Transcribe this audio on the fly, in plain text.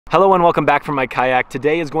Hello and welcome back from my kayak.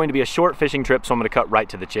 Today is going to be a short fishing trip, so I'm going to cut right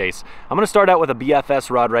to the chase. I'm going to start out with a BFS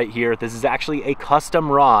rod right here. This is actually a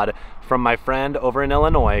custom rod from my friend over in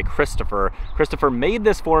Illinois, Christopher. Christopher made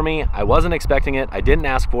this for me. I wasn't expecting it. I didn't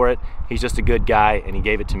ask for it. He's just a good guy and he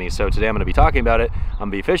gave it to me. So today I'm going to be talking about it. I'm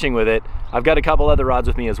going to be fishing with it. I've got a couple other rods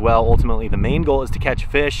with me as well. Ultimately, the main goal is to catch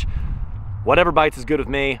fish. Whatever bites is good with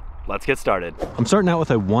me. Let's get started. I'm starting out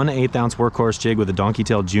with a 1/8 ounce workhorse jig with a Donkey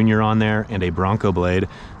Tail Junior on there and a Bronco blade.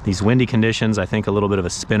 These windy conditions, I think a little bit of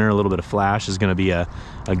a spinner, a little bit of flash is going to be a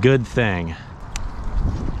good thing.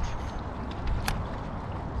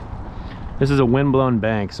 This is a wind-blown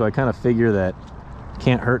bank, so I kind of figure that it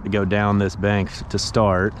can't hurt to go down this bank to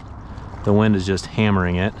start. The wind is just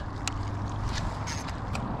hammering it.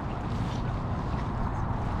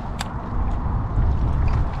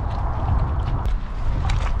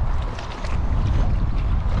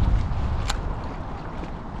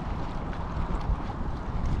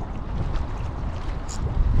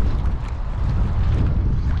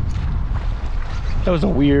 That was a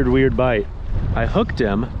weird bite. I hooked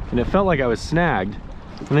him and it felt like I was snagged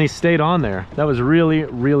and then he stayed on there. That was really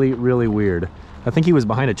weird. I think he was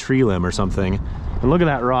behind a tree limb or something. And look at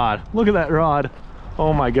that rod. Look at that rod.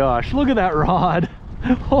 Oh my gosh, look at that rod.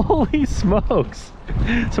 Holy smokes.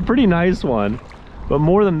 It's a pretty nice one. But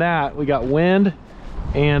more than that, we got wind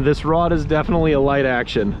and this rod is definitely a light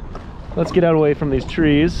action. Let's get out away from these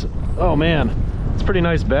trees. Oh man, it's a pretty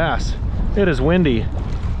nice bass. It is windy.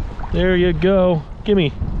 There you go.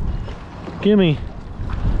 Gimme.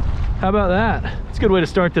 How about that? It's a good way to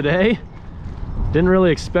start the day. Didn't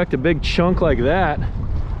really expect a big chunk like that.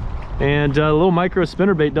 And a little micro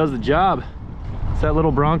spinnerbait does the job. It's that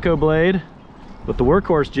little Bronco blade with the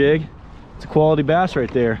workhorse jig. It's a quality bass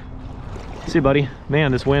right there. See, buddy?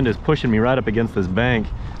 Man, this wind is pushing me right up against this bank.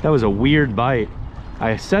 That was a weird bite.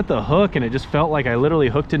 I set the hook and it just felt like I literally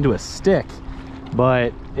hooked into a stick.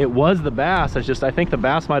 But it was the bass. I think the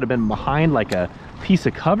bass might have been behind like a piece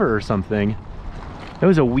of cover or something. It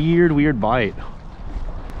was a weird bite.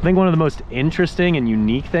 I think one of the most interesting and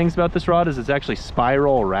unique things about this rod is it's actually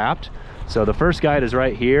spiral wrapped. So the first guide is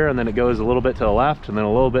right here and then it goes a little bit to the left and then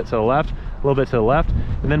a little bit to the left, a little bit to the left.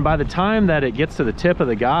 And then by the time that it gets to the tip of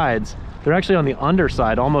the guides, they're actually on the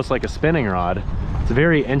underside, almost like a spinning rod. It's a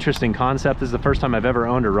very interesting concept. This is the first time I've ever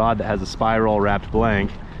owned a rod that has a spiral wrapped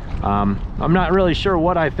blank. I'm not really sure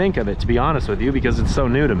what I think of it, to be honest with you, because it's so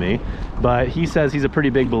new to me, but he says he's a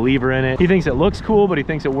pretty big believer in it. He thinks it looks cool, but he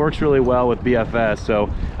thinks it works really well with BFS, so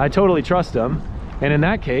I totally trust him. And in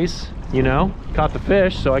that case, you know, caught the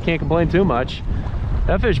fish, so I can't complain too much.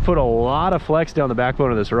 That fish put a lot of flex down the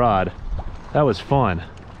backbone of this rod. That was fun.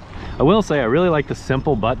 I will say I really like the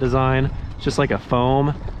simple butt design. It's just like a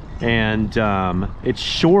foam, and it's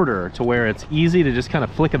shorter to where it's easy to just kind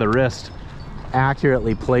of flick of the wrist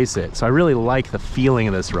accurately place it. So I really like the feeling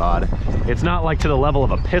of this rod. It's not like to the level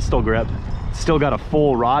of a pistol grip. It's still got a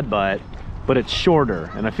full rod butt, but it's shorter,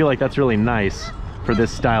 and I feel like that's really nice for this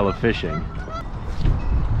style of fishing.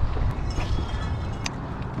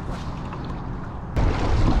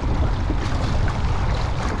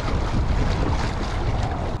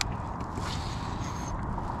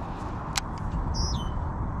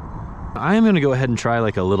 I am going to go ahead and try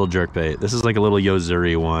like a little jerkbait. This is like a little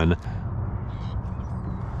Yozuri one.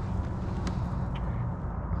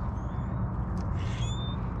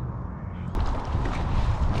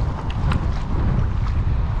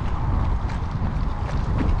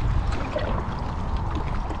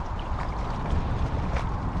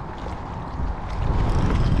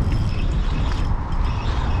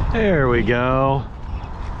 There we go.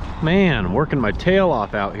 Man, working my tail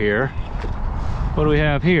off out here. What do we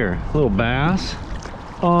have here? A little bass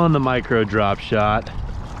on the micro drop shot.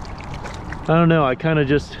 I don't know, I kind of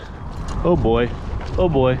just, oh boy,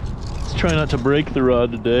 let's try not to break the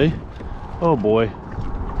rod today. Oh boy,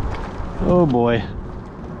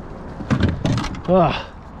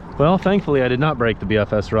 well, thankfully I did not break the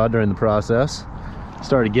BFS rod during the process.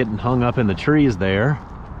 Started getting hung up in the trees there.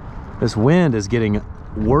 This wind is getting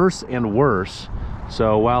worse and worse.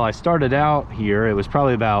 So while I started out here, it was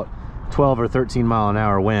probably about 12 or 13 mile an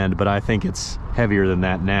hour wind, but I think it's heavier than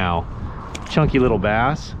that now. Chunky little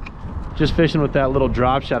bass. Just fishing with that little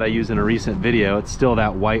drop shot I used in a recent video. It's still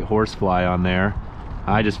that white horsefly on there.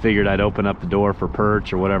 I just figured I'd open up the door for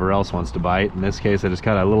perch or whatever else wants to bite. In this case, I just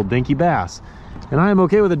caught a little dinky bass. And I am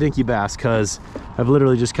okay with a dinky bass because I've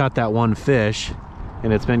literally just caught that one fish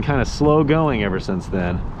and it's been kind of slow going ever since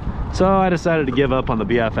then. So I decided to give up on the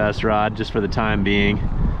BFS rod just for the time being.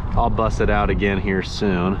 I'll bust it out again here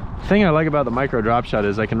soon. The thing I like about the micro drop shot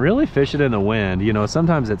is I can really fish it in the wind. You know,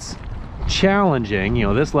 sometimes it's challenging. You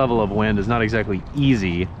know, this level of wind is not exactly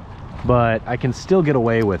easy, but I can still get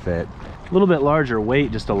away with it. A little bit larger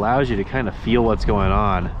weight just allows you to kind of feel what's going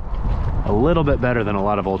on a little bit better than a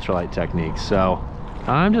lot of ultralight techniques. So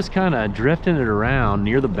I'm just kind of drifting it around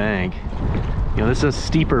near the bank. You know, this is a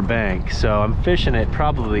steeper bank, so I'm fishing it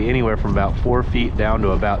probably anywhere from about 4 feet down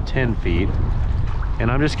to about 10 feet. And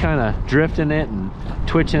I'm just kind of drifting it and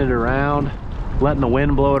twitching it around, letting the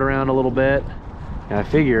wind blow it around a little bit. And I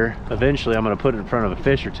figure eventually I'm going to put it in front of a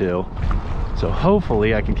fish or two. So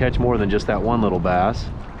hopefully I can catch more than just that one little bass.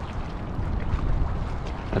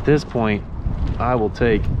 At this point, I will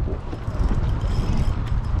take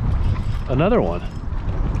another one.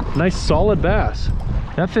 Nice solid bass.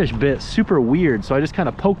 That fish bit super weird, so I just kind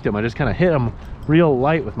of poked him. I just kind of hit him real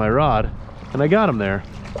light with my rod, and I got him there.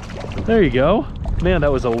 There you go. Man,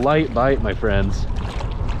 that was a light bite, my friends.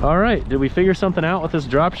 All right, did we figure something out with this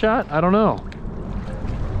drop shot? I don't know.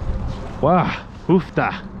 Wow,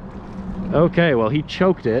 oofta. Okay, well, he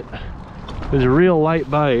choked it. It was a real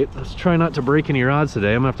light bite. Let's try not to break any rods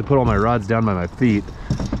today. I'm gonna have to put all my rods down by my feet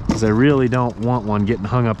because I really don't want one getting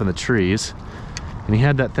hung up in the trees. And he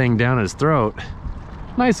had that thing down his throat.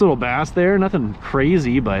 Nice little bass there, nothing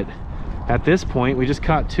crazy, but at this point, we just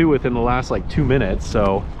caught 2 within the last like 2 minutes,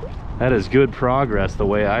 so that is good progress the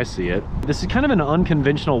way I see it. This is kind of an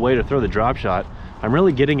unconventional way to throw the drop shot. I'm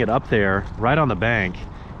really getting it up there right on the bank.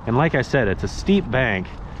 And like I said, it's a steep bank,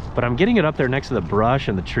 but I'm getting it up there next to the brush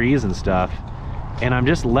and the trees and stuff, and I'm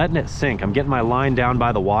just letting it sink. I'm getting my line down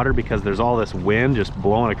by the water because there's all this wind just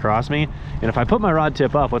blowing across me. And if I put my rod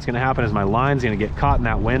tip up, what's gonna happen is my line's gonna get caught in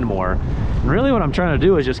that wind more. And really what I'm trying to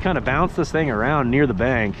do is just kind of bounce this thing around near the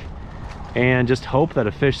bank and just hope that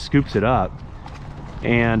a fish scoops it up.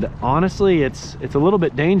 And honestly, it's a little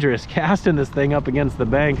bit dangerous casting this thing up against the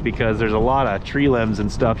bank because there's a lot of tree limbs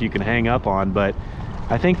and stuff you can hang up on, but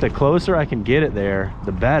I think the closer I can get it there,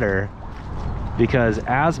 the better, because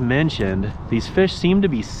as mentioned, these fish seem to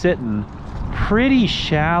be sitting pretty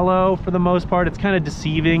shallow for the most part. It's kind of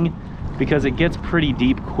deceiving because it gets pretty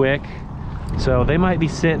deep quick. So they might be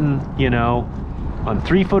sitting, you know, on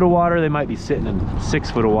 3 foot of water. They might be sitting in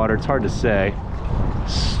 6 foot of water. It's hard to say.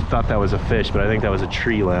 Thought that was a fish, but I think that was a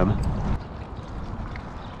tree limb.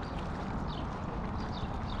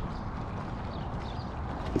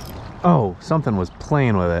 Oh, something was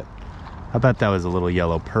playing with it. I bet that was a little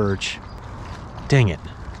yellow perch. Dang it.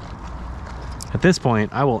 At this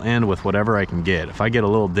point, I will end with whatever I can get. If I get a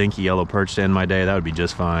little dinky yellow perch to end my day, that would be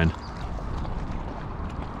just fine.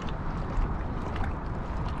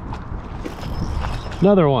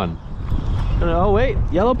 Another one. Oh wait,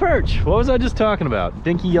 yellow perch. What was I just talking about?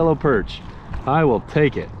 Dinky yellow perch. I will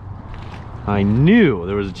take it. I knew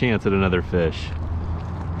there was a chance at another fish.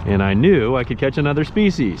 And I knew I could catch another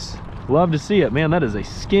species. Love to see it. Man, that is a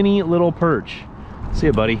skinny little perch. See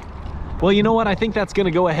ya, buddy. Well, you know what? I think that's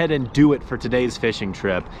gonna go ahead and do it for today's fishing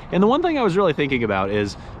trip. And the one thing I was really thinking about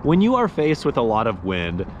is when you are faced with a lot of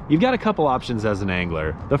wind, you've got a couple options as an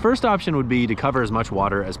angler. The first option would be to cover as much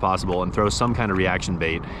water as possible and throw some kind of reaction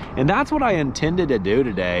bait. And that's what I intended to do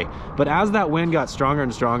today. But as that wind got stronger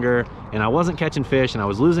and stronger and I wasn't catching fish and I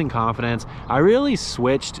was losing confidence, I really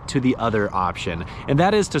switched to the other option. And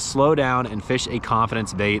that is to slow down and fish a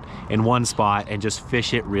confidence bait in one spot and just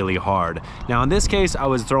fish it really hard. Now in this case, I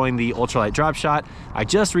was throwing the ultralight drop shot. I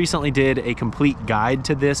just recently did a complete guide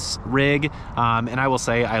to this rig, and I will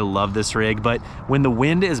say I love this rig, but when the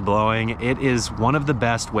wind is blowing, it is one of the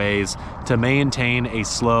best ways to maintain a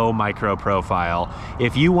slow micro profile.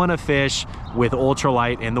 If you want to fish with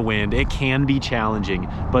ultralight in the wind, it can be challenging,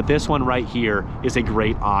 but this one right here is a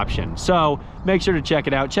great option. So make sure to check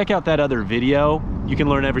it out. Check out that other video. You can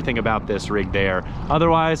learn everything about this rig there.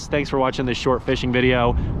 Otherwise, thanks for watching this short fishing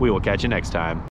video. We will catch you next time.